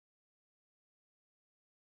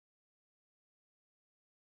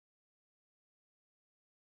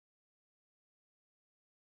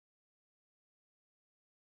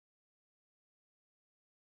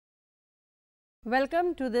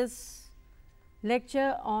Welcome to this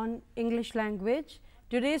lecture on English language.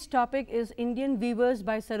 Today's topic is Indian Weavers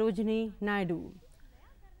by Sarojini Naidu.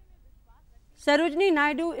 Sarojini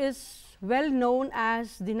Naidu is well known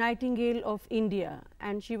as the Nightingale of India,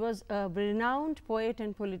 and she was a renowned poet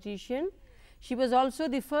and politician. She was also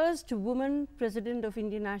the first woman president of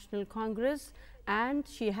Indian National Congress, and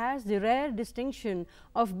she has the rare distinction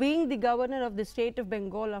of being the governor of the state of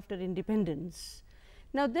Bengal after independence.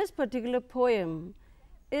 Now, this particular poem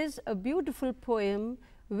is a beautiful poem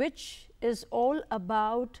which is all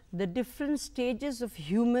about the different stages of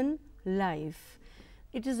human life.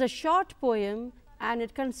 It is a short poem and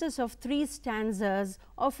it consists of 3 stanzas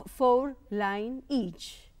of 4 lines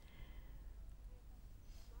each.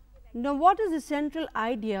 Now, what is the central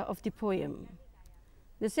idea of the poem?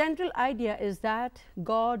 The central idea is that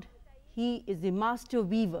God, He is the master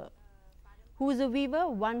weaver. Who is a weaver?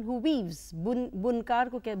 One who weaves. बुनकर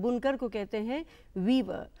को कहते हैं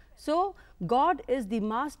weaver. So, God is the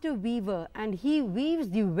master weaver and He weaves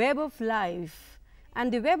the web of life,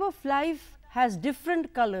 and the web of life has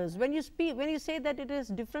different colors. When you say that it has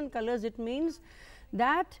different colors, it means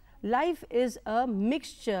that life is a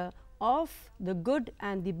mixture of the good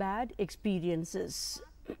and the bad experiences.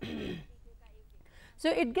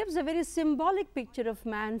 So, it gives a very symbolic picture of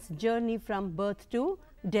man's journey from birth to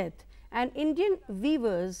death. And Indian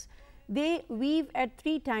weavers, they weave at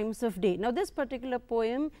 3 times of day. Now, this particular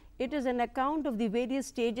poem, it is an account of the various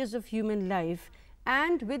stages of human life,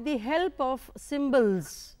 and with the help of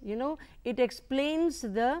symbols, it explains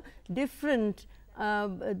the different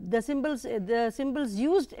the symbols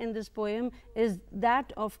used in this poem is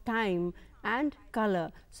that of time and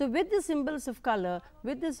color. So, with the symbols of color,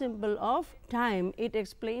 with the symbol of time, it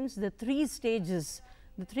explains the 3 stages,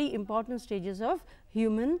 the 3 important stages of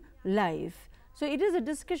human life. So, it is a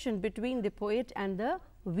discussion between the poet and the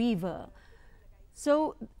weaver.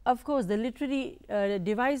 So, of course, the literary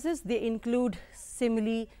devices, they include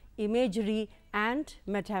simile, imagery and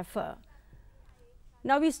metaphor.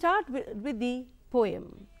 Now, we start with the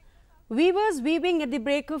poem. Weavers weaving at the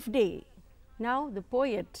break of day. Now, the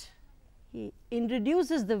poet, he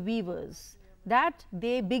introduces the weavers that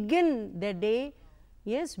they begin their day,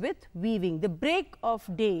 yes, with weaving. The break of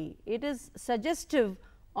day, it is suggestive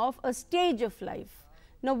of a stage of life.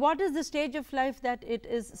 Now, what is the stage of life that it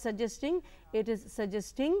is suggesting? It is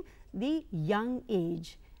suggesting the young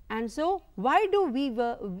age. And so, why do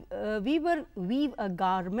weaver weave a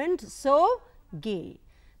garment so gay?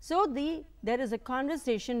 So, there is a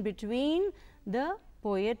conversation between the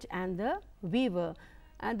poet and the weaver,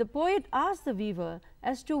 and the poet asks the weaver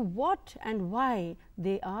as to what and why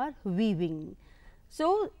they are weaving.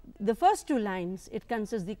 So, the first 2 lines, it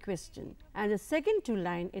consists the question, and the second 2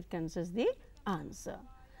 lines, it consists the answer.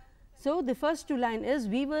 So, the first 2 lines is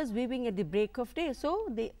weavers weaving at the break of day. So,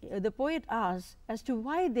 the poet asks as to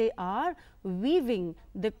why they are weaving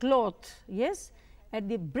the cloth, yes, at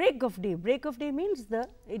the break of day. Break of day means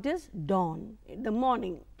it is dawn, the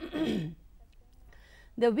morning.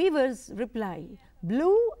 The weavers reply,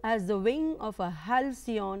 blue as the wing of a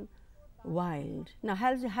halcyon wild. Now,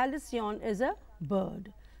 halcyon is a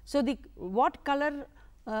bird. So, what color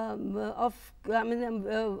the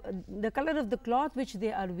color of the cloth which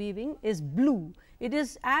they are weaving is blue. It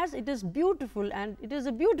is beautiful, and it is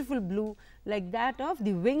a beautiful blue like that of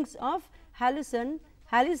the wings of halcyon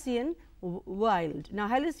wild. Now,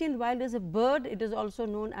 halcyon wild is a bird. It is also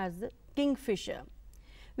known as the kingfisher.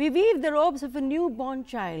 We weave the robes of a newborn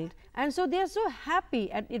child, and so they are so happy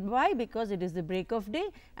at it. Why? Because it is the break of day,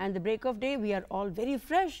 and the break of day we are all very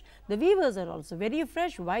fresh. The weavers are also very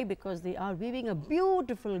fresh. Why? Because they are weaving a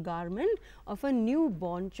beautiful garment of a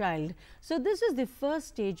newborn child. So, this is the first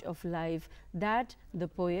stage of life that the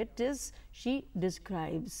poetess, she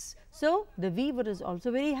describes. So, the weaver is also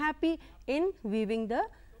very happy in weaving the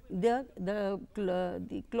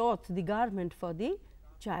cloth, the garment for the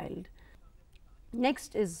child.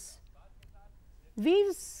 Next is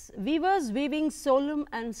weavers weaving solemn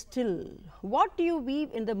and still. What do you weave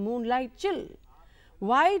in the moonlight chill?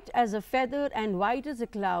 White as a feather and white as a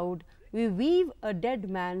cloud, we weave a dead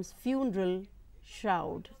man's funeral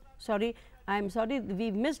shroud. Sorry, I am sorry,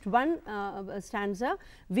 we missed one stanza.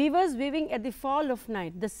 Weavers weaving at the fall of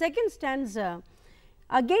night. The second stanza,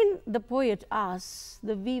 again the poet asks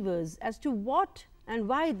the weavers as to what and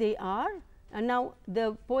why they are. And now,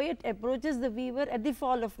 the poet approaches the weaver at the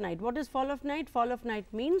fall of night. What is fall of night? Fall of night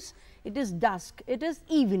means it is dusk, it is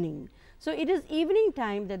evening. So, it is evening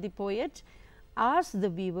time that the poet asks the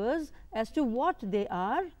weavers as to what they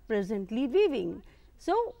are presently weaving.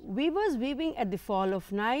 So, weavers weaving at the fall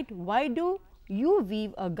of night, why do you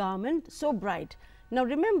weave a garment so bright? Now,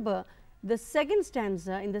 remember, the second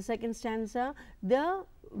stanza, in the second stanza, the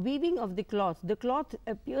weaving of the cloth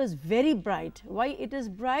appears very bright. Why it is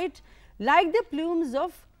bright? Like the plumes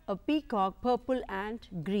of a peacock, purple and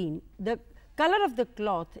green. The color of the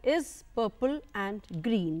cloth is purple and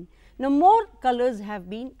green. Now, more colors have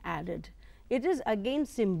been added. It is again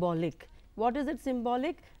symbolic. What is it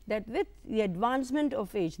symbolic? That with the advancement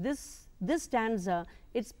of age, this stanza,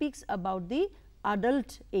 it speaks about the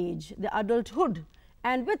adult age, the adulthood,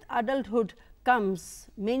 and with adulthood comes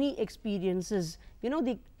many experiences. You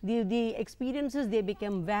know, the experiences, they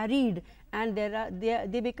become varied and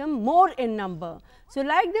they become more in number. So,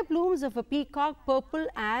 like the plumes of a peacock, purple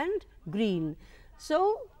and green.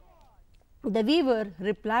 So, the weaver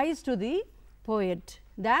replies to the poet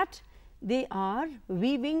that they are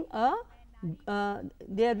weaving the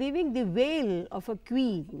veil of a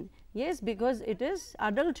queen. Yes, because it is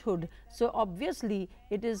adulthood. So, obviously,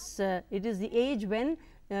 it is the age when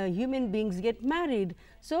human beings get married.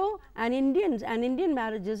 So, and Indian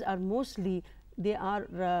marriages are mostly, they are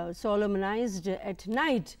solemnized at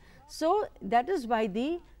night. So, that is why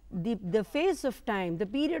the phase of time, the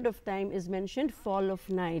period of time is mentioned, fall of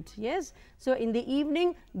night. Yes. So, in the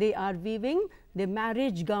evening they are weaving the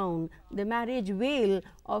marriage gown, the marriage veil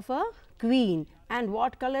of a queen, and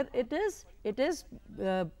what color it is? It is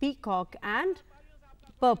peacock and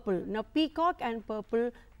purple. Now, peacock and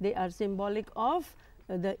purple, they are symbolic of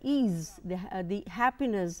the ease, the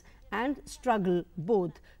happiness and struggle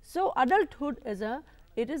both. So, adulthood is a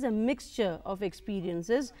mixture of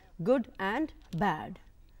experiences, good and bad.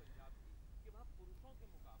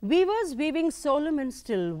 Weavers weaving solemn and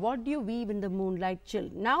still, what do you weave in the moonlight chill?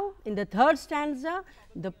 Now, in the third stanza,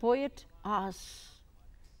 the poet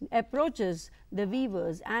approaches the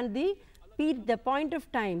weavers, and the point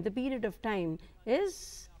of time, the period of time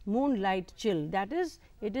is moonlight chill. That is,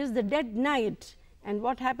 it is the dead night, and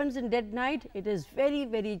what happens in dead night? It is very,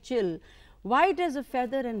 very chill, white as a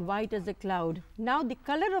feather and white as a cloud. Now, the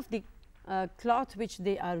color of the cloth which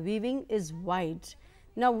they are weaving is white.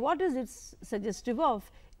 Now, what is it suggestive of?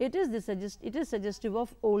 It is suggestive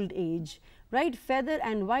of old age, right? Feather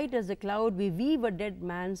and white as a cloud, we weave a dead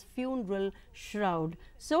man's funeral shroud.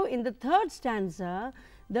 So, in the third stanza,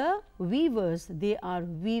 the weavers, they are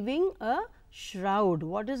weaving a shroud.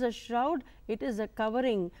 What is a shroud? It is a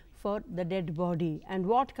covering for the dead body, and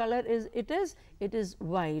what color is it? It is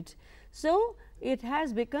white. So, it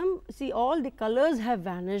has become, see, all the colors have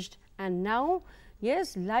vanished, and now,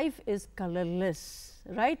 yes, life is colorless,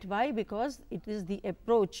 right? Why? Because it is the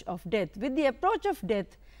approach of death. With the approach of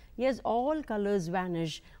death, yes, all colors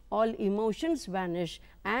vanish, all emotions vanish,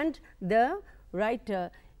 and the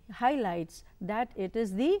writer highlights that it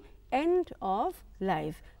is the end of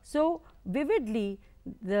life. So, vividly,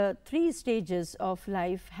 the three stages of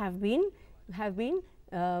life have been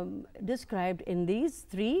described in these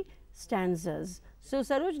three stanzas. So,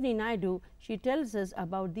 Sarojini Naidu, she tells us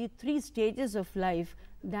about the three stages of life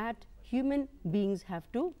that human beings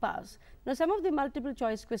have to pass. Now, some of the multiple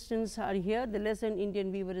choice questions are here. The lesson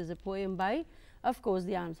Indian Weaver is a poem by, of course,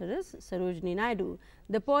 the answer is Sarojini Naidu.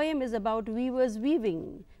 The poem is about weavers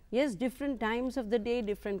weaving. Yes, different times of the day,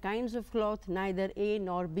 different kinds of cloth, neither A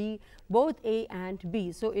nor B, both A and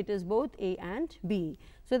B. So, it is both A and B.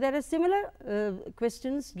 So, there are similar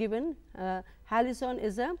questions given. Halison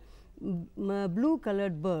is a blue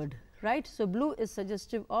colored bird, right. So, blue is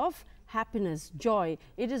suggestive of happiness, joy.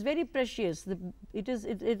 It is very precious.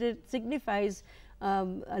 It signifies a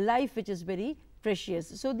life which is very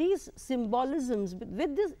precious. So, these symbolisms,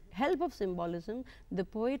 with the help of symbolism, the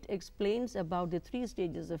poet explains about the three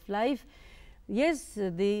stages of life. Yes,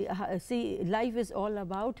 see, life is all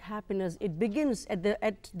about happiness. It begins at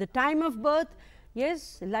the time of birth.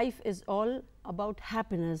 Yes, life is all about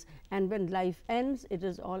happiness, and when life ends, it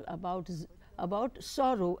is all about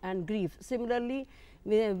sorrow and grief. Similarly,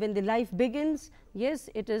 when the life begins, yes,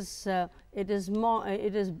 it is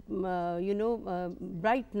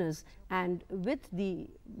brightness, and with the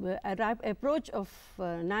approach of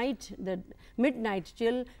night, the midnight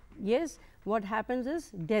chill, yes, what happens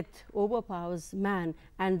is death overpowers man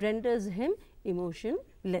and renders him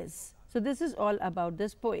emotionless. So, this is all about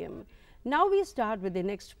this poem. Now, we start with the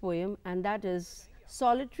next poem, and that is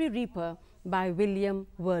Solitary Reaper by William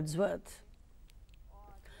Wordsworth.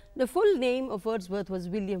 The full name of Wordsworth was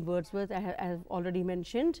William Wordsworth, I have already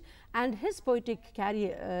mentioned, and his poetic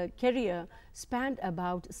career spanned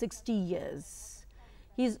about 60 years.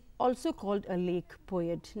 He is also called a lake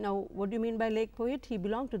poet. Now, what do you mean by lake poet? He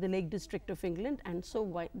belonged to the Lake District of England, and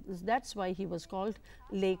so that is why he was called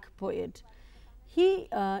lake poet. He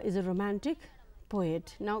is a romantic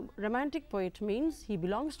poet. Now, romantic poet means he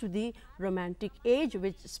belongs to the romantic age,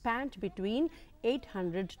 which spanned between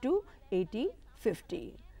 800 to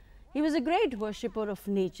 1850. He was a great worshipper of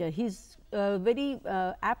nature. He is very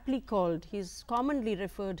aptly called, he is commonly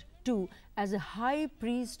referred to as a high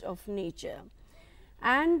priest of nature.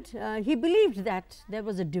 And he believed that there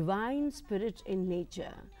was a divine spirit in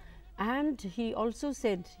nature. And he also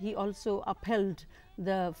said, he also upheld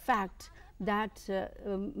the fact that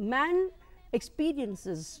man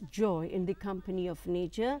experiences joy in the company of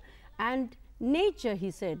nature, and nature,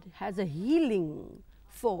 he said, has a healing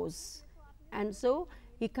force, and so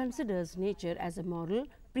he considers nature as a moral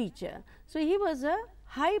preacher. So he was a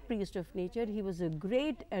high priest of nature, he was a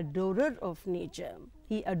great adorer of nature,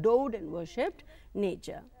 he adored and worshipped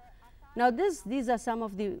nature. Now these are some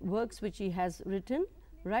of the works which he has written,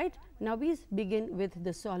 right? Now we begin with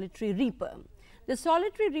the Solitary Reaper. The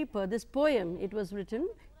Solitary Reaper, this poem, it was written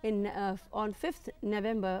in on 5th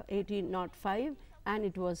November 1805 and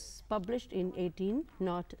it was published in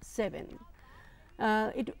 1807.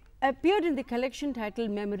 It appeared in the collection titled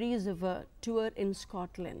Memories of a Tour in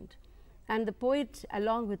Scotland, and the poet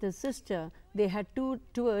along with his sister, they had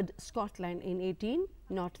toured Scotland in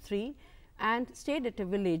 1803 and stayed at a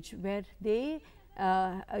village where they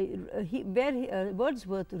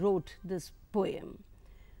Wordsworth wrote this poem.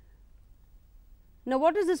 Now,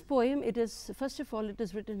 what is this poem? It is, first of all, it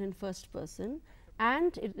is written in first person,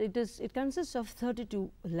 and it consists of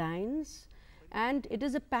 32 lines, and it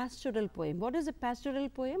is a pastoral poem. What is a pastoral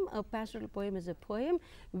poem? A pastoral poem is a poem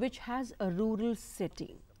which has a rural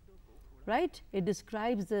setting, right? It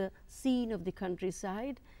describes the scene of the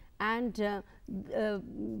countryside, and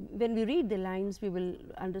when we read the lines, we will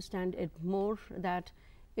understand it more, that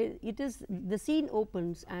it is, the scene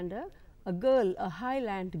opens and a girl, a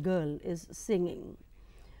Highland girl is singing,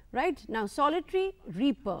 right? Now, Solitary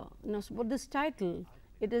Reaper, now what this title,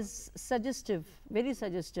 it is suggestive, very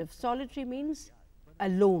suggestive. Solitary means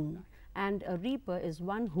alone, and a reaper is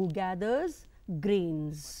one who gathers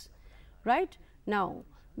grains, right? Now,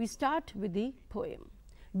 we start with the poem.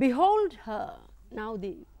 Behold her. Now,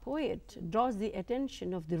 the poet draws the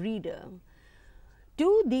attention of the reader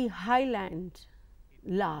to the Highland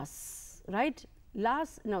lass, right?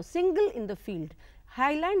 Lass, now single in the field.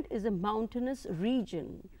 Highland is a mountainous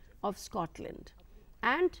region of Scotland,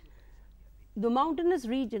 and the mountainous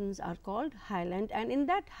regions are called Highland, and in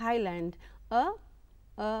that Highland a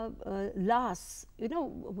lass, you know,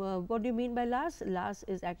 what do you mean by lass? Lass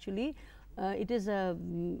is actually it is a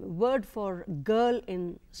word for girl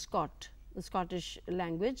in the Scottish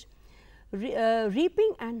language.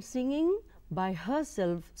 Reaping and singing by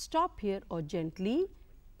herself, stop here or gently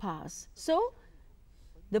pass. So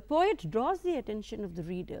the poet draws the attention of the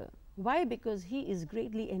reader. Why? Because he is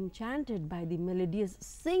greatly enchanted by the melodious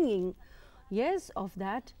singing, yes, of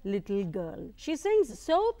that little girl. She sings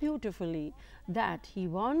so beautifully that he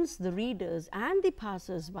wants the readers and the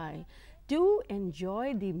passers-by to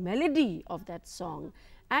enjoy the melody of that song,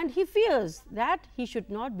 and he fears that he should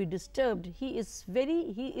not be disturbed. He is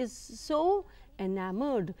so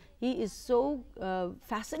enamored, he is so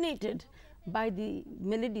fascinated by the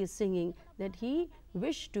melodious singing that he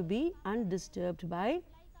wished to be undisturbed by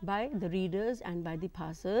the readers and by the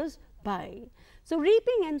passers by. So,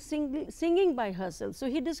 reaping and singing by herself. So,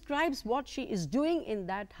 he describes what she is doing in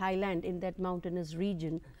that highland, in that mountainous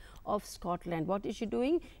region of Scotland. What is she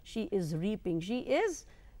doing? She is reaping. She is,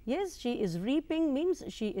 yes, she is reaping means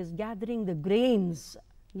she is gathering the grains,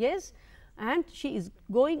 yes, and she is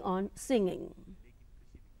going on singing.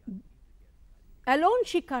 Alone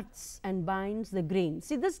she cuts and binds the grain.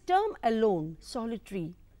 See this term alone,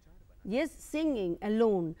 solitary, yes, singing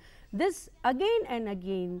alone. This again and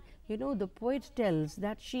again, you know, the poet tells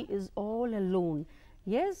that she is all alone.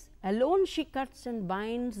 Yes, alone she cuts and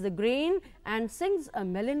binds the grain and sings a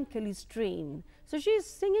melancholy strain. So she is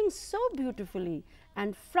singing so beautifully,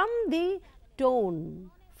 and from the tone,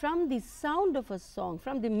 from the sound of a song,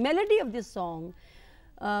 from the melody of the song,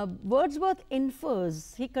 Wordsworth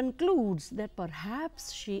infers, he concludes that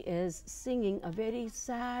perhaps she is singing a very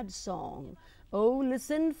sad song. Oh,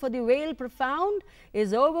 listen, for the wail profound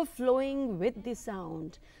is overflowing with the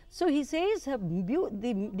sound. So he says her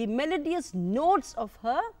the melodious notes of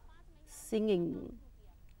her singing,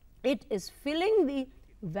 it is filling the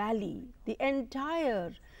valley, the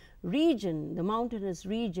entire region, the mountainous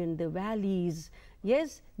region, the valleys,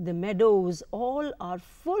 yes, the meadows, all are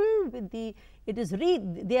full with the, it is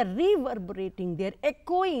they are reverberating, they are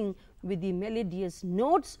echoing with the melodious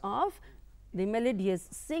notes of the melodious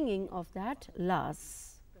singing of that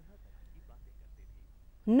lass.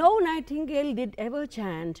 No nightingale did ever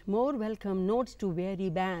chant more welcome notes to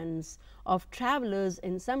weary bands of travellers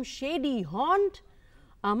in some shady haunt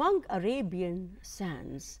among Arabian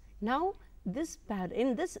sands. Now, in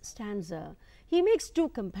this stanza, he makes two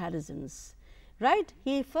comparisons, right?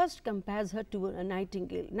 He first compares her to a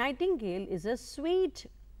nightingale. Nightingale is a sweet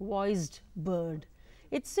voiced bird.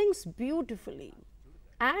 It sings beautifully,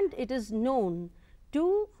 and it is known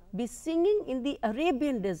to be singing in the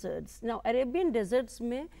Arabian deserts. Now, Arabian deserts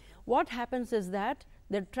mein what happens is that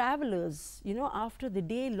the travelers, after the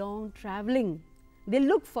day long traveling, they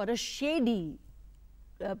look for a shady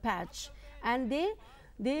patch, and they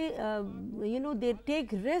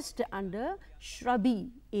take rest under shrubby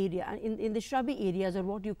area, in the shrubby areas, or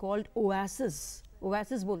what you called oasis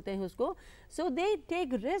bolte hain usko. So they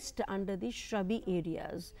take rest under the shrubby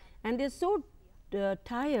areas, and they're so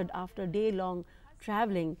tired after day long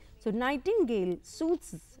traveling. So nightingale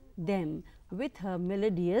soothes them with her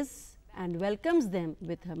melodious and welcomes them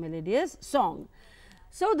with her melodious song.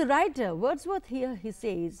 So the writer Wordsworth here, he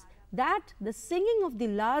says that the singing of the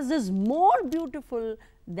lars is more beautiful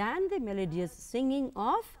than the melodious singing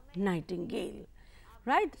of nightingale,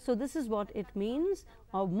 right? So this is what it means,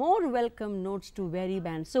 of more welcome notes to weary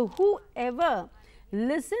bands. So whoever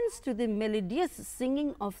listens to the melodious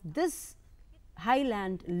singing of this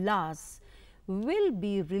highland lass will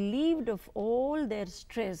be relieved of all their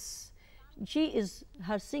stress.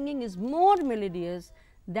 Her singing is more melodious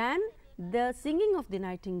than the singing of the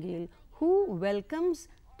nightingale, who welcomes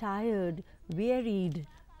tired, wearied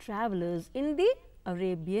travelers in the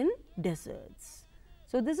Arabian deserts.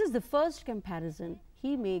 So this is the first comparison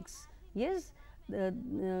he makes. Yes,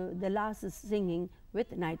 the lass is singing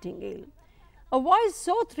with nightingale. A voice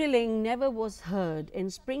so thrilling never was heard in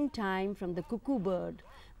springtime from the cuckoo bird,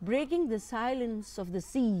 breaking the silence of the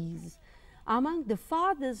seas among the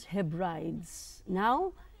farthest Hebrides.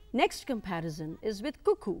 Now, next comparison is with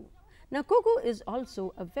cuckoo. Now, cuckoo is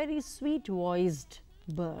also a very sweet voiced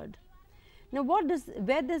bird. Now, where does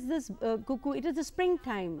this cuckoo, it is a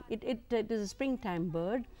springtime, it is a springtime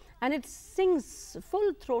bird, and it sings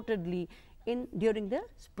full throatedly during the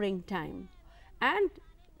springtime. And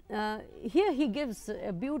here he gives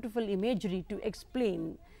a beautiful imagery to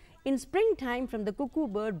explain. In springtime from the cuckoo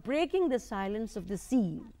bird breaking the silence of the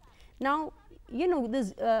sea. Now,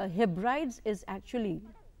 this Hebrides is actually,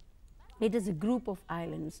 it is a group of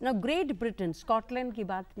islands. Now, Great Britain, Scotland ki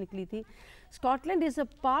baat nikli thi. Scotland is a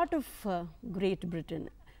part of Great Britain.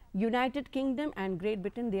 United Kingdom and Great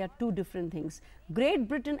Britain, they are two different things. Great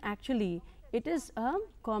Britain actually, it is a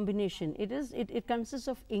combination. It consists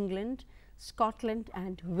of England, Scotland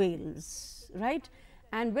and Wales, right?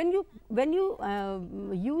 And when you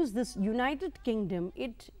use this United Kingdom,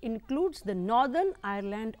 it includes the Northern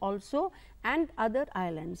Ireland also and other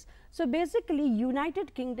islands. So basically,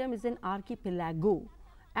 United Kingdom is an archipelago,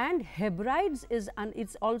 and Hebrides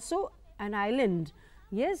it's also an island,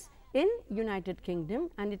 yes, in United Kingdom,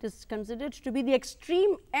 and it is considered to be the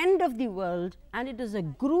extreme end of the world, and it is a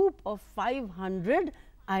group of 500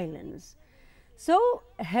 islands. So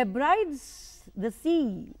Hebrides, the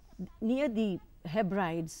sea near the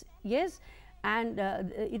Hebrides, yes, and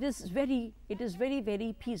it is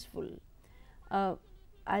very peaceful.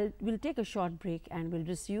 We'll take a short break and we'll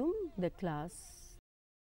resume the class.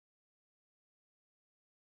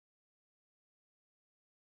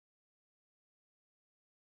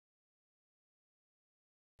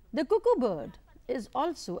 The cuckoo bird is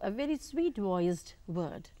also a very sweet voiced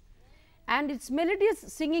bird, and its melodious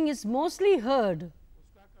singing is mostly heard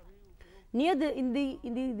near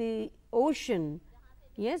the ocean,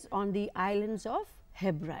 yes, on the islands of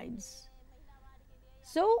Hebrides.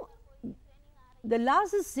 So the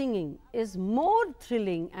lass's singing is more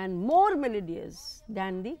thrilling and more melodious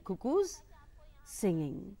than the cuckoo's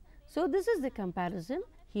singing. So this is the comparison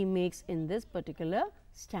he makes in this particular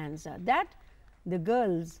stanza, that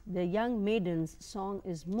the young maiden's song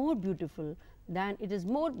is more beautiful than, it is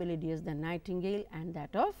more melodious than nightingale and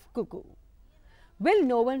that of cuckoo. Will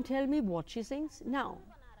no one tell me what she sings? Now,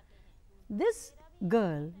 this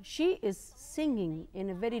girl, she is singing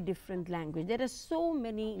in a very different language. There are so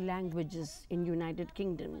many languages in United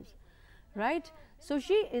Kingdom, right? So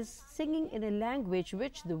she is singing in a language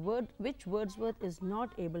which Wordsworth is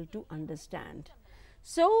not able to understand.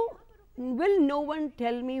 So will no one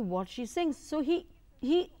tell me what she sings? So he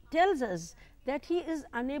tells us that he is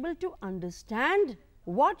unable to understand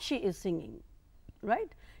what she is singing,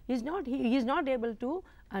 right? He is not able to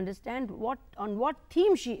understand on what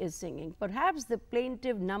theme she is singing. Perhaps the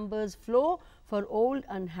plaintive numbers flow for old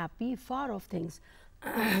unhappy far off things.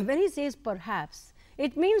 When he says perhaps,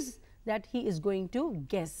 it means that he is going to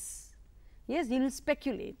guess. Yes, he will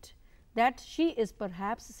speculate that she is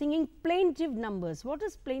perhaps singing plaintive numbers. What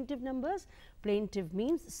is plaintive numbers? Plaintive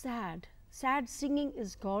means sad. Sad singing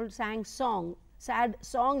is called sang song. Sad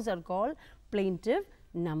songs are called plaintive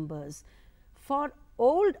numbers. For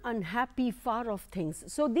old, unhappy, far off things.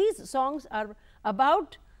 So, these songs are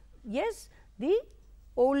about, yes, the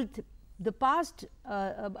old, the past,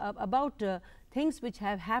 about things which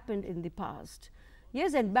have happened in the past.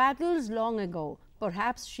 Yes, and battles long ago.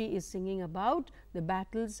 Perhaps she is singing about the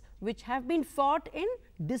battles which have been fought in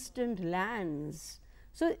distant lands.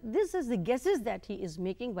 So, this is the guesses that he is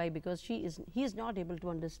making. Why? Because he is not able to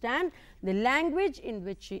understand the language in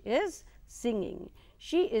which she is singing.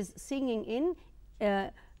 She is singing in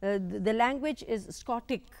the language is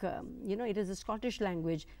Scotic, it is a Scottish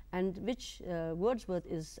language, and which Wordsworth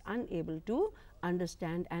is unable to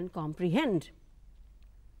understand and comprehend.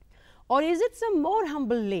 Or is it some more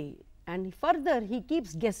humble lay? And further he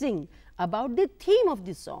keeps guessing about the theme of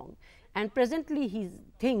the song, and presently he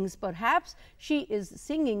thinks perhaps she is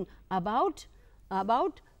singing about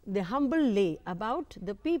the humble lay, about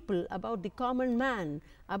the people, about the common man,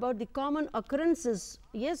 about the common occurrences,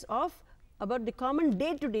 yes, about the common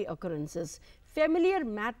day-to-day occurrences, familiar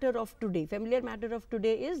matter of today. Familiar matter of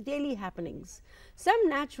today is daily happenings, some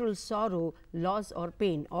natural sorrow, loss or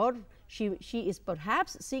pain, or she is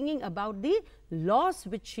perhaps singing about the loss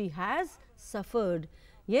which she has suffered.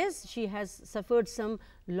 Yes, she has suffered some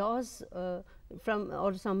loss from,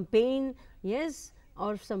 or some pain, yes,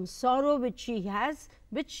 or some sorrow which she has,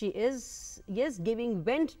 which she is, yes, giving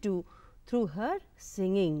vent to through her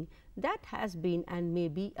singing. That has been and may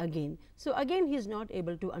be again. So, again he is not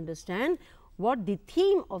able to understand what the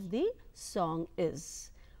theme of the song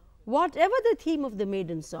is. Whatever the theme of the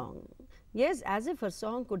maiden song, yes, as if her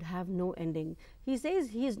song could have no ending. He says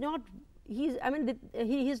he is not, he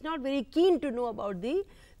is not very keen to know about the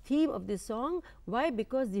theme of the song. Why?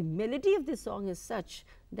 Because the melody of the song is such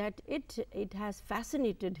that it has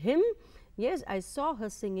fascinated him. Yes, I saw her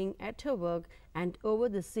singing at her work and over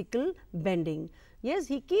the sickle bending. Yes,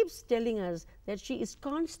 he keeps telling us that she is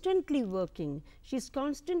constantly working. She is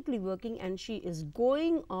constantly working and she is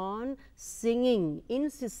going on singing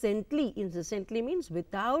incessantly. Incessantly means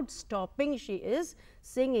without stopping she is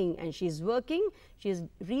singing, and she is working, she is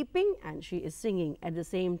reaping and she is singing at the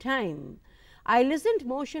same time. I listened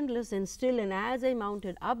motionless and still, and as I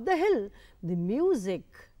mounted up the hill, the music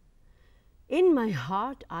in my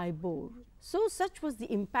heart I bore. So, such was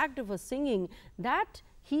the impact of her singing that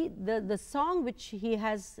the song which he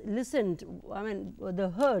has listened,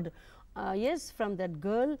 heard, yes, from that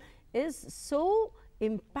girl is so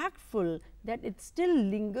impactful that it still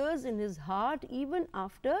lingers in his heart even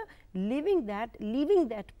after leaving that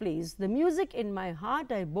place. The music in my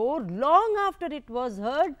heart I bore long after it was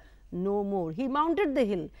heard no more. He mounted the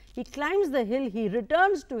hill, he climbs the hill, he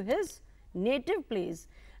returns to his native place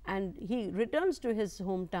and he returns to his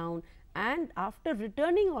hometown, and after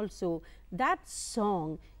returning also that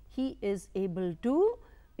song he is able to,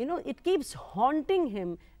 it keeps haunting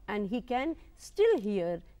him and he can still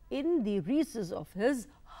hear in the recesses of his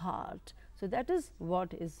heart. So, that is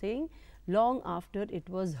what is saying, long after it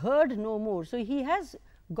was heard no more. So, he has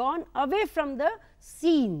gone away from the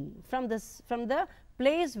scene, from the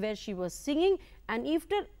place where she was singing, and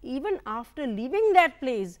even after leaving that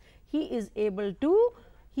place he is able to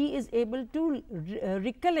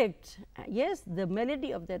recollect, yes, the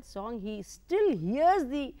melody of that song. He still hears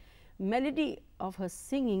the melody of her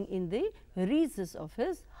singing in the recesses of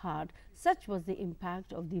his heart. Such was the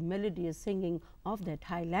impact of the melodious singing of that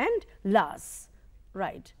Highland lass.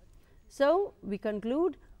 Right. So, we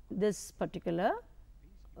conclude this particular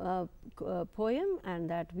poem, and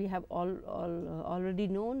that we have already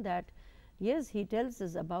known that, yes, he tells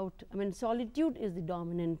us about, solitude is the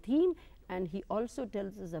dominant theme, and he also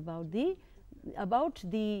tells us about the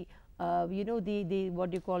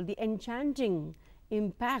what you call the enchanting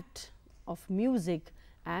impact of music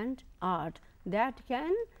and art that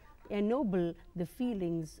can ennoble the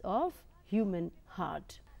feelings of human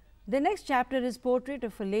heart. The next chapter is Portrait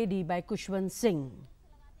of a Lady by Khushwant Singh.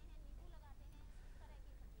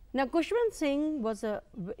 Now, Khushwant Singh was a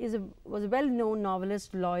well-known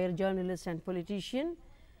novelist, lawyer, journalist and politician.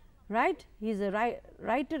 Right? He is a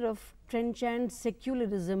writer of trenchant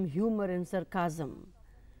secularism, humor and sarcasm.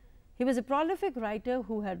 He was a prolific writer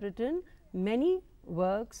who had written many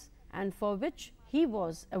works and for which he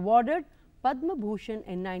was awarded Padma Bhushan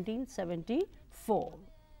in 1974.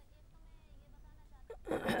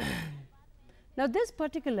 Now, this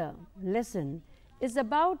particular lesson is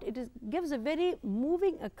about, gives a very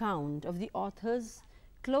moving account of the author's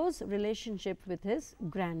close relationship with his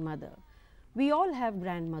grandmother. We all have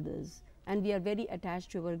grandmothers, and we are very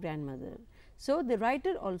attached to our grandmother. So, the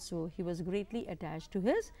writer also, he was greatly attached to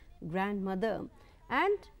his grandmother,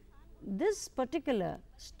 and this particular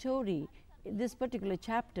story, this particular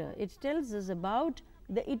chapter, it tells us about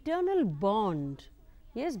the eternal bond,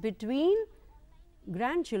 yes, between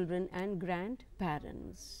grandchildren and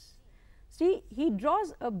grandparents. See, he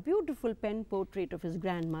draws a beautiful pen portrait of his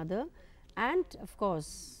grandmother, and of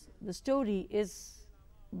course, the story is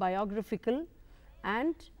biographical,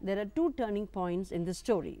 and there are two turning points in the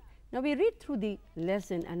story. Now, we read through the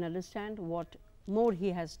lesson and understand what more he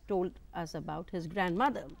has told us about his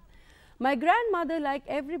grandmother. My grandmother, like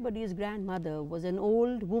everybody's grandmother, was an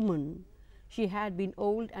old woman. She had been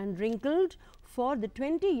old and wrinkled for the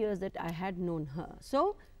 20 years that I had known her.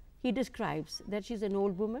 So, he describes that she is an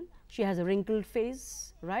old woman, she has a wrinkled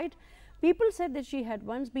face, right. People said that she had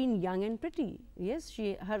once been young and pretty. Yes,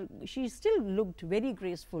 she still looked very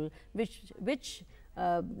graceful, which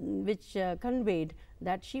conveyed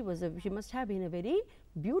that she must have been a very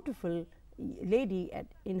beautiful lady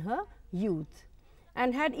in her youth,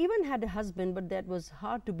 and had even had a husband, but that was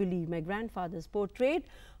hard to believe. My grandfather's portrait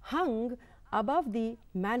hung above the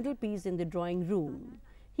mantelpiece in the drawing room.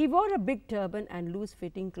 He wore a big turban and loose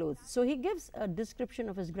fitting clothes. So, he gives a description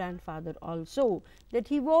of his grandfather also, that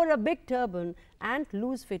he wore a big turban and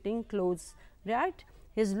loose fitting clothes, right.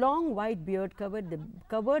 His long white beard covered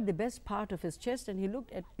the best part of his chest, and he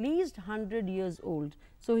looked at least 100 years old.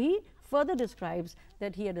 So, he further describes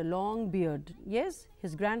that he had a long beard. Yes,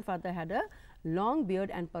 his grandfather had a long beard,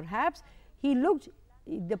 and perhaps he looked,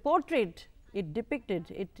 the portrait it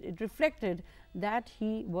depicted, it reflected that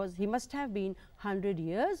he must have been 100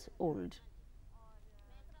 years old.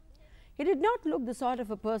 He did not look the sort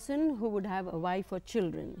of a person who would have a wife or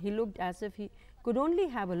children. He looked as if he could only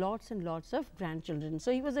have lots and lots of grandchildren.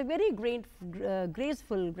 So, he was a very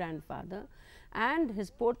graceful grandfather, and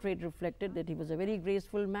his portrait reflected that he was a very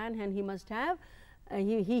graceful man, and he must have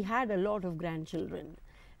he had a lot of grandchildren.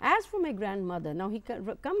 As for my grandmother, now he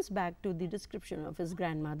comes back to the description of his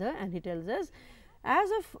grandmother, and he tells us,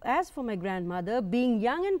 as for my grandmother, being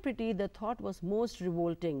young and pretty, the thought was most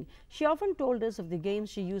revolting. She often told us of the games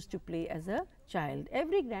she used to play as a child.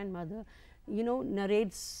 Every grandmother, you know,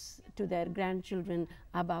 narrates to their grandchildren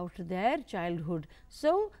about their childhood.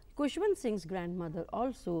 So, Khushwant Singh's grandmother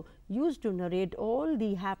also used to narrate all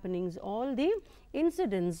the happenings, all the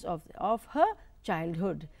incidents of her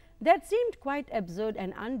childhood. That seemed quite absurd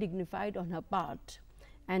and undignified on her part,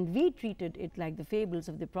 and we treated it like the fables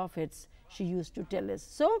of the prophets she used to tell us.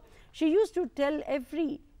 So, she used to tell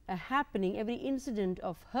every happening, every incident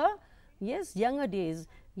of her, yes, younger days,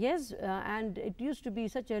 yes, and it used to be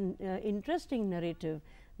such an interesting narrative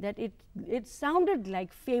that it sounded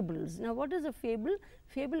like fables. Now, what is a fable?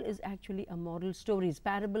 Fable is actually a moral stories,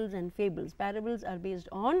 parables and fables. Parables are based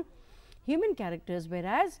on human characters,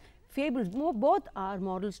 whereas fables both are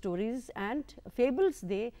moral stories, and fables,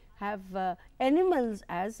 they have animals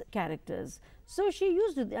as characters. So, she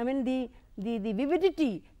used, I mean, the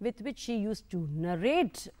vividity with which she used to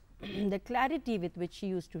narrate, the clarity with which she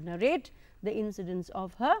used to narrate the incidents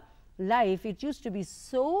of her life, it used to be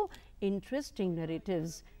so interesting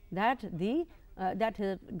narratives that that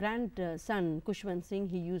her grandson Khushwant Singh,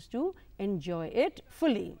 he used to enjoy it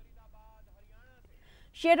fully.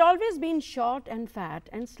 She had always been short and fat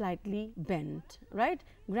and slightly bent, right.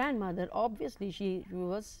 Grandmother, obviously she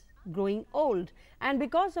was growing old, and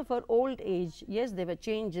because of her old age, yes, there were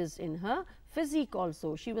changes in her physique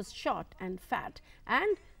also. She was short and fat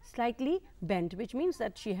and slightly bent, which means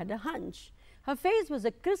that she had a hunch. Her face was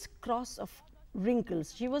a crisscross of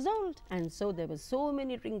wrinkles. She was old, and so there were so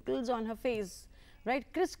many wrinkles on her face, right.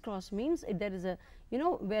 Crisscross means there is a, you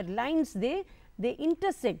know, where lines they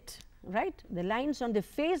intersect, right. The lines on the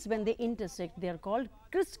face, when they intersect, they are called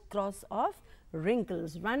crisscross of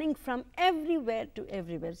wrinkles, running from everywhere to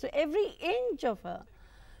everywhere. So, every inch of her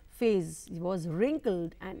face was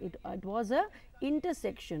wrinkled, and it was a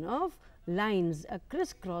intersection of lines, a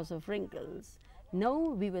crisscross of wrinkles. Now,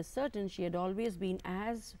 we were certain she had always been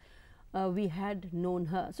as we had known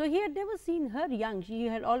her. So, he had never seen her young, he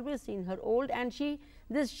had always seen her old, and she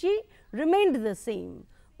remained the same,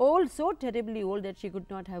 old, so terribly old that she could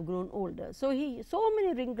not have grown older. So, so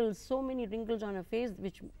many wrinkles on her face,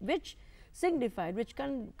 which signified, which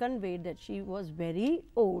conveyed that she was very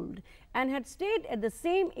old and had stayed at the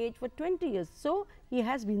same age for 20 years. So, he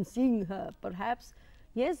has been seeing her perhaps,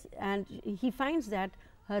 yes, and he finds that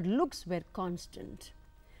her looks were constant.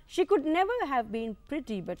 She could never have been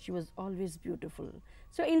pretty, but she was always beautiful.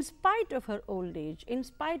 So, in spite of her old age, in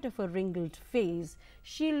spite of her wrinkled face,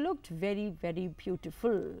 she looked very, very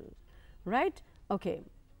beautiful, right. Okay.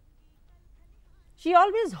 She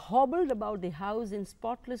always hobbled about the house in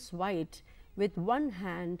spotless white with one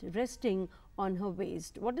hand resting on her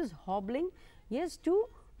waist. What is hobbling? Yes, to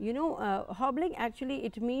hobbling, actually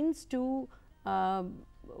it means to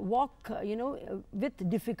walk with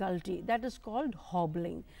difficulty, that is called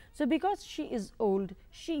hobbling. So, because she is old,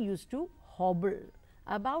 she used to hobble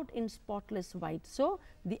about in spotless white. So,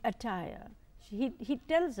 the attire, he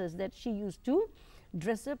tells us that she used to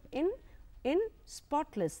dress up in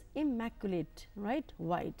spotless, immaculate, right,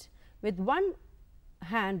 white, with one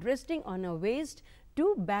hand resting on her waist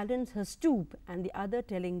to balance her stoop and the other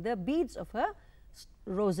telling the beads of her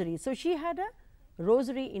rosary. So, she had a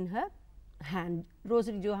rosary in her hand,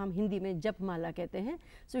 rosary जो हम हिंदी में जपमाला कहते हैं.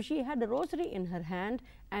 So, she had a rosary in her hand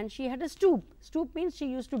and she had a stoop. Stoop means she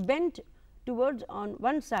used to bend towards on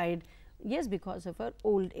one side, yes, because of her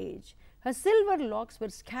old age. Her silver locks were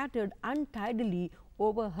scattered untidily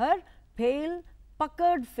over her pale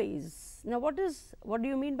puckered face. Now, what do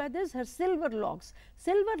you mean by this? Her silver locks.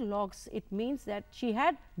 Silver locks, it means that she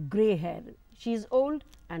had grey hair. She is old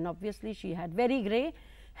and obviously she had very grey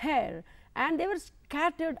hair, and they were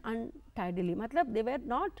scattered untidily. Matlab they were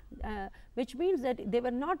not, which means that they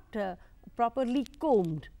were not properly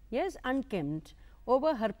combed, yes, unkempt.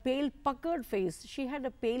 Over her pale puckered face, she had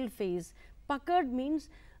a pale face. Puckered means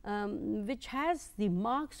which has the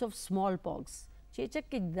marks of smallpox. चेचक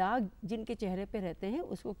के दाग जिनके चेहरे पे रहते हैं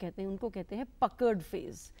उसको कहते हैं, उनको कहते हैं puckered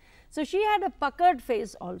face. So, she had a puckered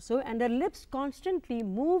face also, and her lips constantly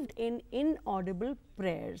moved in inaudible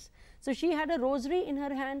prayers. So, she had a rosary in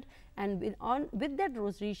her hand, and with that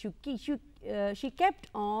rosary she kept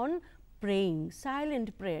on praying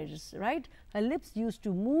silent prayers, right. Her lips used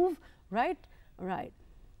to move, right.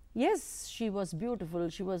 Yes, she was beautiful.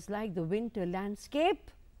 She was like the winter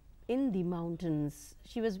landscape in the mountains.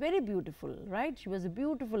 She was very beautiful, right. She was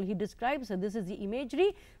beautiful. He describes her. This is the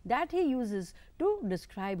imagery that he uses to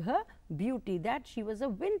describe her beauty, that she was a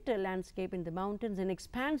winter landscape in the mountains, an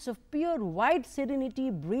expanse of pure white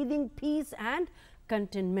serenity, breathing peace and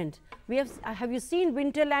contentment. We have you seen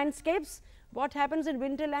winter landscapes? What happens in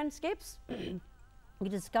winter landscapes?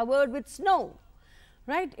 It is covered with snow,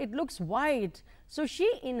 right. It looks white. So, she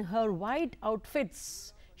in her white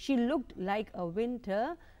outfits, she looked like a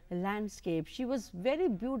winter landscape. She was very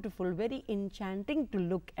beautiful, very enchanting to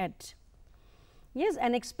look at. Yes,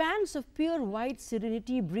 an expanse of pure white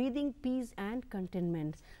serenity, breathing peace and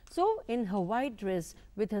contentment. So, in her white dress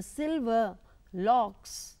with her silver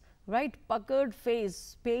locks, right, puckered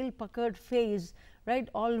face, pale puckered face, right,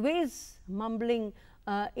 always mumbling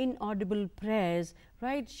inaudible prayers,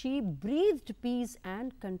 right, she breathed peace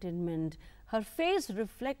and contentment. Her face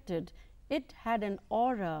reflected, it had an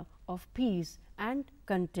aura of peace and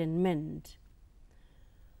contentment.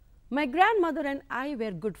 My grandmother and I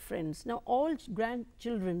were good friends. Now, all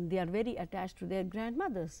grandchildren, they are very attached to their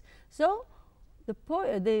grandmothers. So,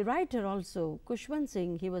 the writer also, Kushwant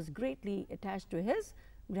Singh, he was greatly attached to his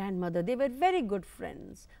grandmother. They were very good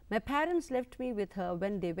friends. My parents left me with her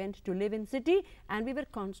when they went to live in city, and we were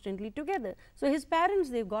constantly together. So, his parents,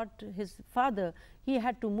 they got his father, he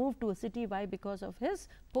had to move to a city. Why? Because of his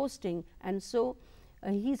posting, and so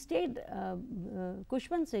he stayed,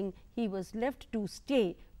 Kushwant Singh, he was left to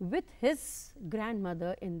stay with his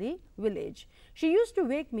grandmother in the village. She used to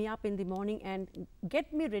wake me up in the morning and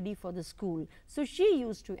get me ready for the school. So, she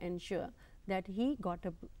used to ensure that he got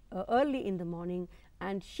up early in the morning,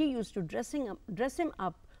 and she used to dress him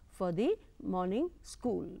up for the morning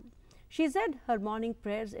school. She said her morning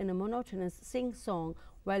prayers in a monotonous sing-song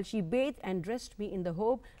while she bathed and dressed me in the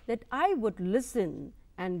hope that I would listen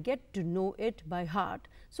and get to know it by heart.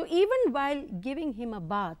 So, even while giving him a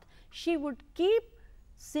bath, she would keep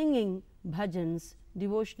singing bhajans,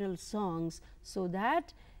 devotional songs, so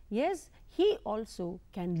that, yes, he also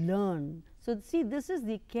can learn. So, see, this is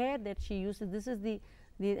the care that she uses, this is the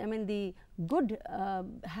good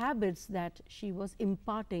habits that she was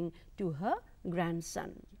imparting to her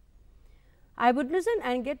grandson. I would listen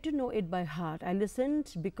and get to know it by heart. I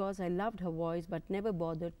listened because I loved her voice, but never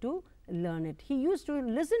bothered to learn it. He used to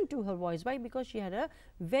listen to her voice. Why? Because she had a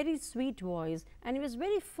very sweet voice, and he was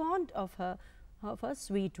very fond of her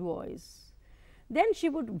sweet voice. Then she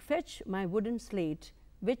would fetch my wooden slate,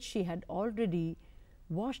 which she had already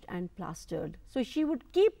washed and plastered. So, she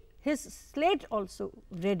would keep his slate also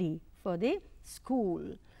ready for the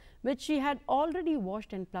school, which she had already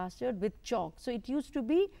washed and plastered with chalk. So, it used to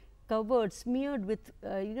be covered, smeared with,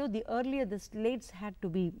 the earlier the slates had to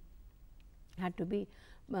be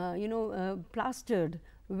plastered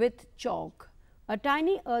with chalk. A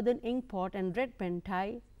tiny earthen ink pot and red pen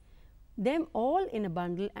tie them all in a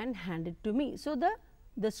bundle and handed to me. So, the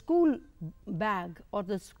the school bag or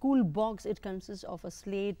the school box, it consists of a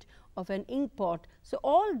slate, of an ink pot. So,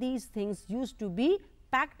 all these things used to be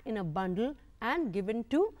packed in a bundle and given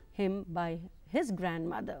to him by his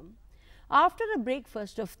grandmother. After a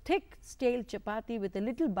breakfast of thick stale chapati with a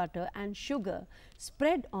little butter and sugar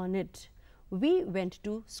spread on it, we went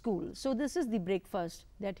to school. So, this is the breakfast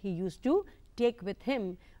that he used to take with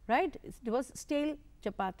him, right. It was stale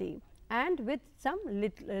chapati and with some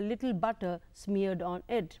little butter smeared on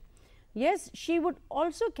it. Yes, she would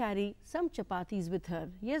also carry some chapatis with her.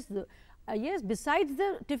 Yes, yes, besides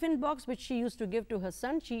the tiffin box which she used to give to her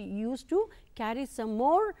son, she used to carry some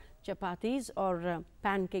more chapatis or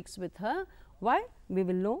pancakes with her. Why? We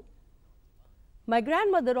will know. My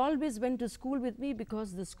grandmother always went to school with me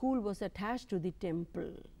because the school was attached to the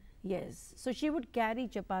temple. Yes, so she would carry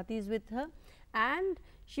chapatis with her and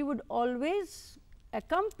she would always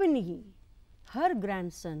accompany her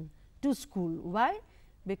grandson to school. Why?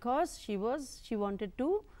 Because she wanted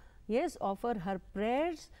to, yes, offer her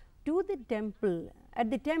prayers to the temple,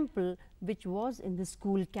 at the temple which was in the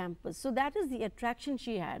school campus. So, that is the attraction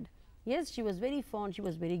she had. Yes, she was very fond, she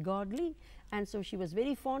was very godly, and so she was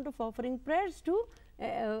very fond of offering prayers to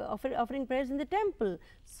offering prayers in the temple.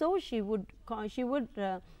 So, she would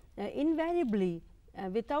invariably,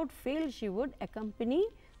 without fail, she would accompany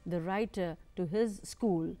the writer to his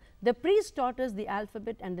school. The priest taught us the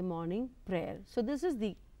alphabet and the morning prayer. So, this is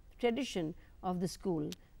the tradition of the school.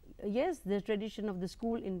 Yes, the tradition of the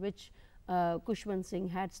school in which Khushwant Singh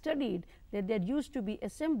had studied, that there used to be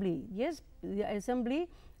assembly. Yes, the assembly,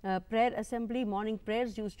 prayer assembly, morning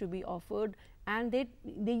prayers used to be offered, and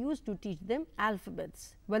they used to teach them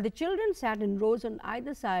alphabets. Well, the children sat in rows on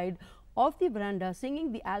either side of the veranda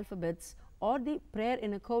singing the alphabets or the prayer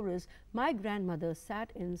in a chorus. My grandmother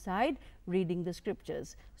sat inside reading the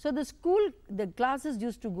scriptures. So, the classes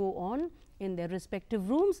used to go on in their respective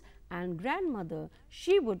rooms, and grandmother,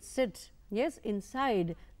 she would sit, yes,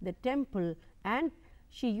 inside the temple, and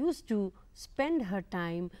she used to spend her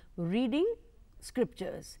time reading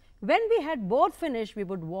scriptures. When we had both finished, we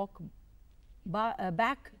would walk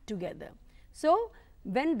back together. So,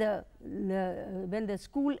 when the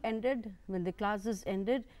school ended, when the classes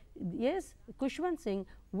ended, yes, Khushwant Singh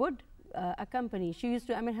would accompany. She used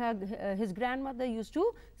to, I mean, his grandmother used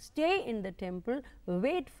to stay in the temple,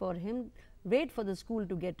 wait for him, wait for the school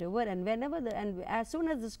to get over, and as soon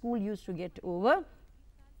as the school used to get over,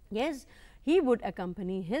 yes, he would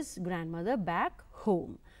accompany his grandmother back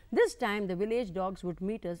home. This time the village dogs would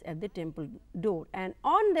meet us at the temple door, and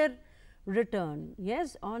on their return,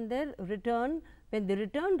 yes, on their return, when they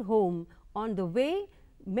returned home, on the way,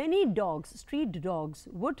 many dogs, street dogs,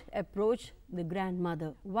 would approach the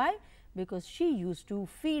grandmother. Why? Because she used to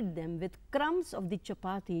feed them with crumbs of the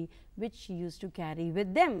chapati which she used to carry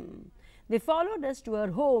with them. They followed us to our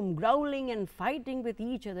home, growling and fighting with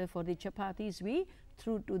each other for the chapatis we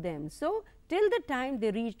threw to them. So, till the time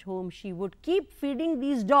they reached home, she would keep feeding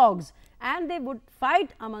these dogs, and they would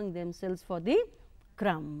fight among themselves for the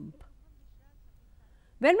crumb.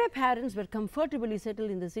 When my parents were comfortably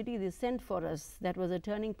settled in the city, they sent for us. That was a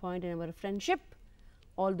turning point in our friendship.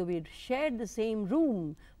 Although we had shared the same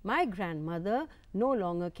room, my grandmother no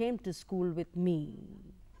longer came to school with me.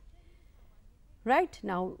 Right,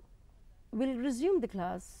 now we will resume the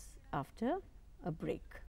class after a break.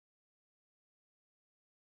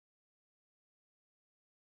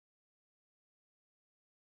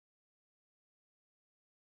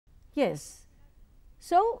 Yes.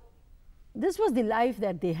 So, this was the life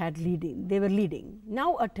that they were leading.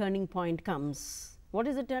 Now a turning point comes. What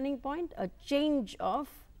is a turning point? A change of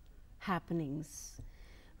happenings,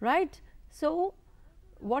 right? So,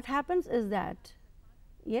 what happens is that,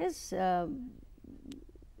 yes,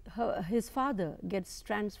 his father gets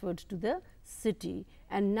transferred to the city,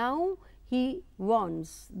 and now the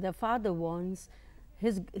father wants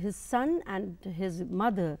his son and his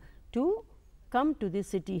mother to come to the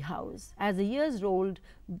city house. As the years rolled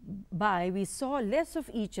by, we saw less of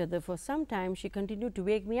each other. For some time, she continued to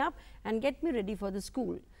wake me up and get me ready for the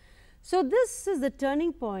school. So, this is the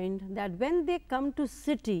turning point, that when they come to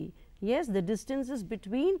city, yes, the distances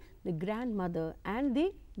between the grandmother and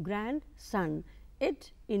the grandson,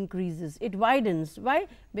 it increases, it widens. Why?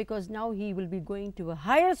 Because now he will be going to a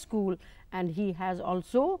higher school, and he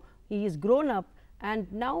is grown up, and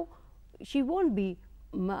now she won't be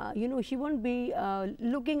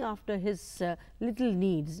looking after his little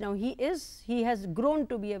needs. Now, he has grown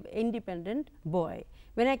to be an independent boy.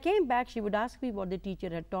 When I came back, she would ask me what the teacher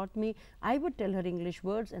had taught me. I would tell her English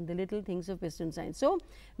words and the little things of Western science. So,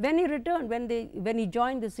 when he returned, when he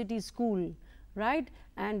joined the city school, right?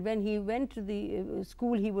 And when he went to the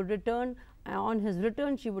school, he would return. On his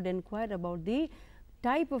return, she would inquire about the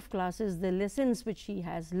type of classes, the lessons which he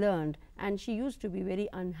has learned, and she used to be very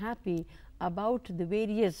unhappy about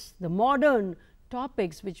the modern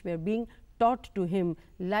topics which were being taught to him,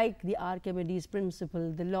 like the Archimedes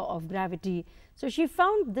principle, the law of gravity. So she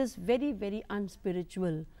found this very, very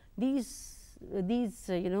unspiritual. These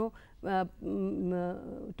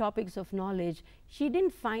topics of knowledge, she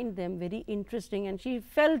didn't find them very interesting, and she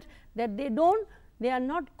felt that they are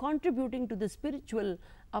not contributing to the spiritual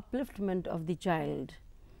upliftment of the child.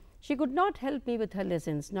 She could not help me with her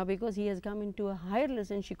lessons. Now, because he has come into a higher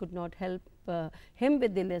lesson, she could not help him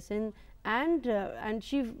with the lesson, and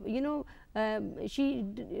she she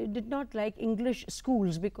did not like English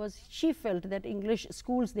schools, because she felt that English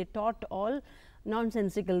schools, they taught all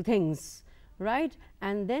nonsensical things, right?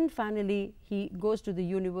 And then finally he goes to the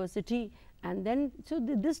university, and then so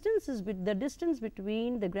the distance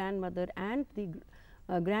between the grandmother and the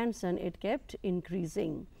grandson, it kept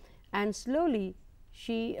increasing, and slowly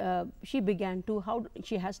she began to,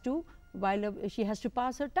 she has to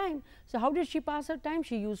pass her time. So how did she pass her time?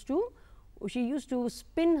 She used to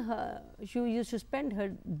spend her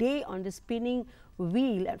day on the spinning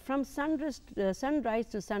wheel. From sunrise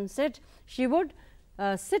to sunset, she would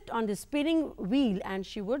sit on the spinning wheel and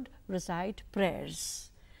she would recite prayers.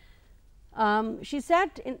 She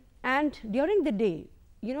sat in, and during the day,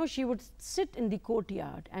 she would sit in the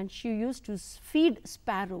courtyard and she used to feed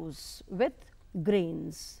sparrows with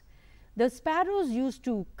grains. The sparrows used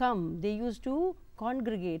to come, they used to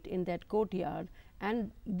congregate in that courtyard,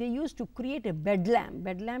 and they used to create a bedlam.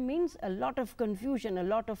 Bedlam means a lot of confusion, a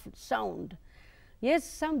lot of sound.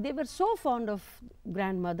 Yes, they were so fond of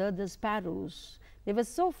grandmother, the sparrows. They were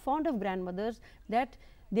so fond of grandmothers that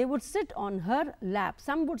they would sit on her lap.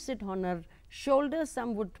 Some would sit on her shoulders,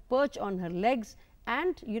 some would perch on her legs,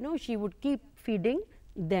 and she would keep feeding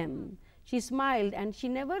them. She smiled and she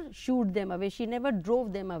never shooed them away, she never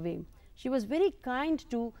drove them away. She was very kind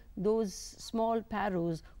to those small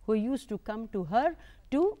sparrows who used to come to her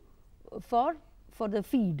for the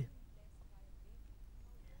feed.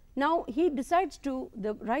 Now he decides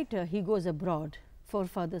the writer, he goes abroad for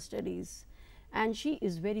further studies, and she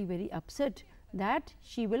is very, very upset that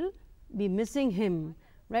she will be missing him,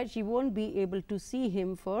 right? She won't be able to see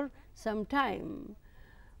him for some time.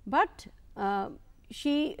 But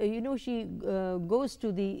she goes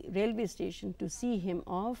to the railway station to see him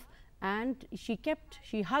off, and she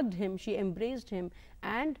hugged him, she embraced him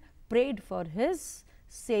and prayed for his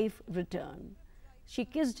safe return. She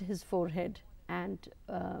kissed his forehead, and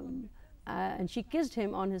she kissed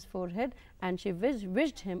him on his forehead, and she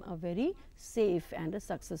wished him a very safe and a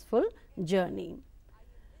successful journey.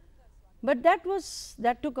 But that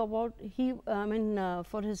took about,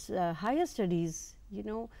 for his higher studies,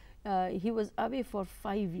 he was away for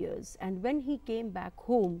 5 years, and when he came back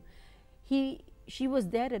home, she was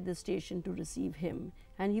there at the station to receive him,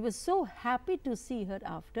 and he was so happy to see her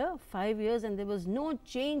after 5 years, and there was no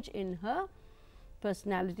change in her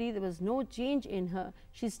personality, there was no change in her.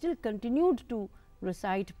 She still continued to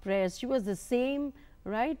recite prayers. She was the same,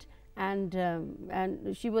 right? And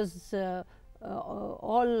she was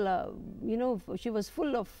she was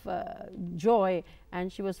full of joy,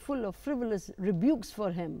 and she was full of frivolous rebukes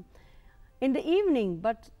for him. In the evening,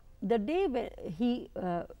 but the day when he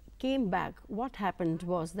came back, what happened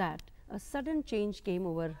was that a sudden change came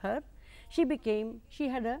over her. She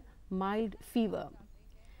had a mild fever,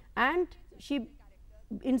 and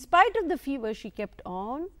in spite of the fever, she kept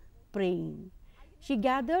on praying. She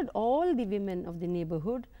gathered all the women of the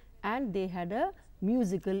neighborhood, and they had a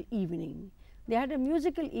musical evening.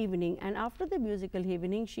 And after the musical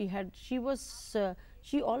evening, she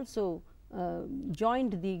also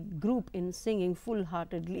joined the group in singing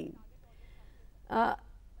full-heartedly.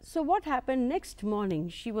 So what happened? Next morning,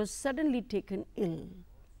 she was suddenly taken ill,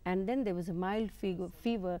 and then there was a mild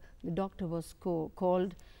fever. The doctor was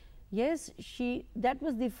called. Yes, that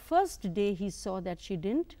was the first day he saw that she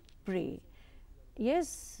didn't pray.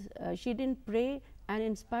 Yes, she didn't pray, and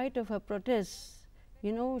in spite of her protests,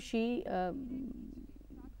 she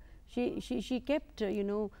kept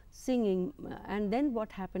singing. And then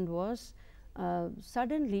what happened was,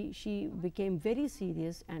 suddenly she became very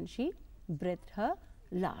serious and she breathed her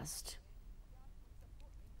last.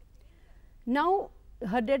 Now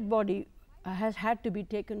her dead body has had to be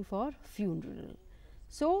taken for funeral.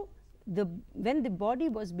 So when the body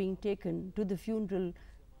was being taken to the funeral,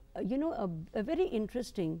 a very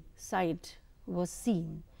interesting sight was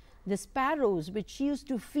seen. The sparrows which she used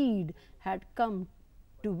to feed had come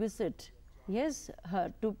to visit, yes,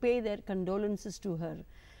 her, to pay their condolences to her.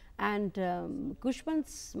 and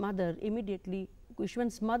Kushwant's mother immediately,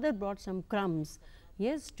 Kushwant's mother brought some crumbs,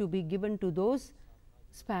 yes, to be given to those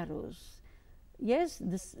sparrows. Yes,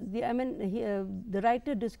 the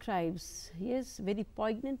writer describes, yes, very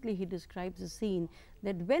poignantly he describes the scene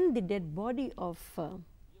that when the dead body of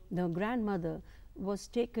the grandmother was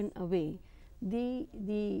taken away, the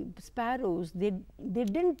sparrows, they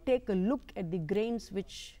didn't take a look at the grains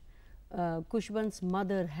which Kushwant's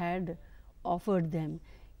mother had offered them.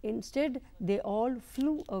 Instead, they all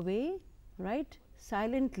flew away, right,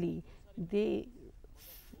 silently. They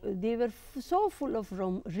were so full of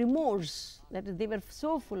remorse, that is, they were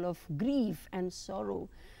so full of grief and sorrow,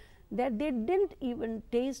 that they didn't even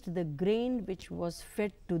taste the grain which was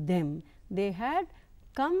fed to them. They had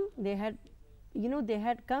come, they had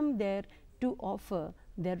come there to offer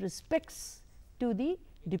their respects to the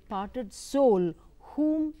departed soul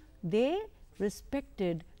whom they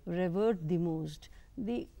respected, revered the most.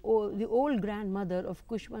 The old grandmother of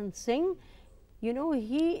Kushwant Singh,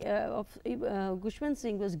 Kushwant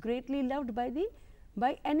Singh was greatly loved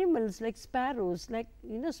by animals like sparrows, like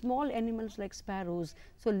small animals like sparrows.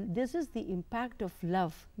 So this is the impact of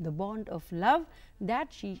love, the bond of love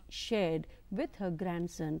that she shared with her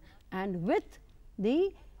grandson and with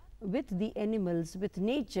the animals, with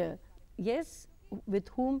nature, yes, with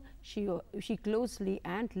whom she closely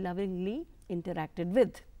and lovingly interacted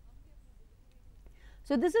with.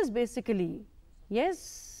 So this is basically,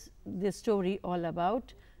 yes, the story all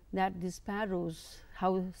about that the sparrows,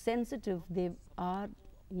 how sensitive they are,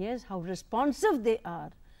 yes, how responsive they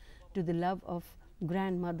are to the love of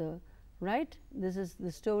grandmother, right. This is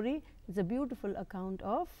the story. It's a beautiful account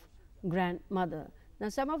of grandmother. Now,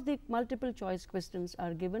 some of the multiple choice questions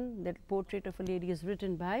are given. That portrait of a lady is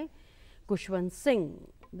written by Kushwant Singh.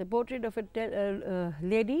 The portrait of a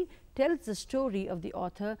lady tells the story of the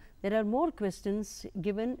author. There are more questions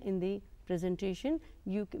given in the presentation.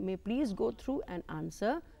 You may please go through and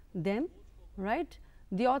answer them, right.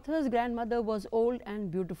 The author's grandmother was old and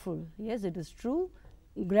beautiful. Yes, it is true.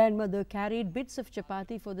 Grandmother carried bits of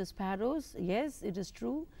chapati for the sparrows. Yes, it is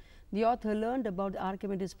true. The author learned about the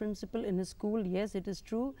Archimedes principle in his school. Yes, it is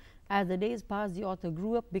true. As the days passed, the author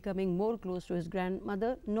grew up, becoming more close to his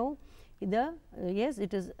grandmother. No, yes,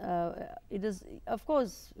 it is of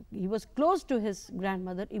course, he was close to his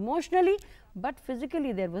grandmother emotionally, but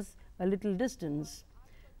physically there was a little distance.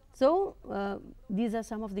 So these are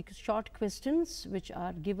some of the short questions which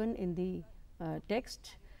are given in the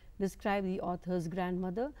text. Describe the author's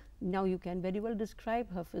grandmother. Now you can very well describe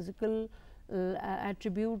her physical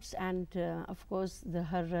attributes and of course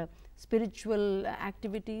her spiritual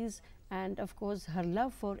activities, and of course her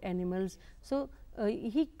love for animals. So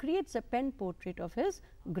he creates a pen portrait of his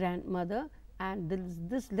grandmother, and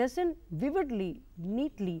this lesson vividly,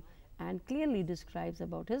 neatly and clearly describes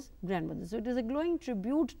about his grandmother. So it is a glowing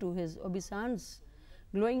tribute to his obeisance,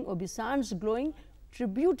 glowing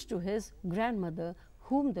tribute to his grandmother,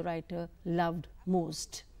 whom the writer loved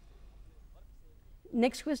most.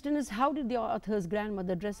 Next question is, how did the author's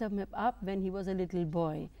grandmother dress him up when he was a little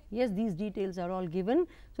boy? Yes, these details are all given.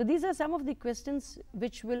 So these are some of the questions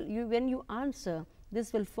which will, when you answer,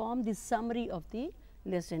 this will form the summary of the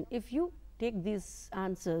lesson. If you take these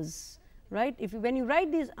answers, right, when you write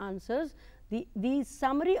these answers, the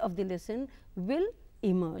summary of the lesson will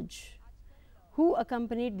emerge. Who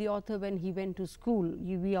accompanied the author when he went to school?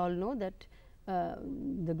 We all know that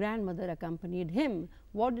the grandmother accompanied him.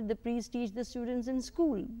 What did the priest teach the students in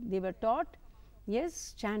school? They were taught,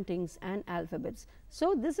 yes, chantings and alphabets.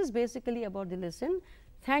 So this is basically about the lesson.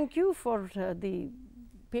 Thank you for the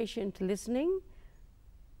patient listening.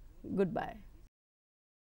 Goodbye.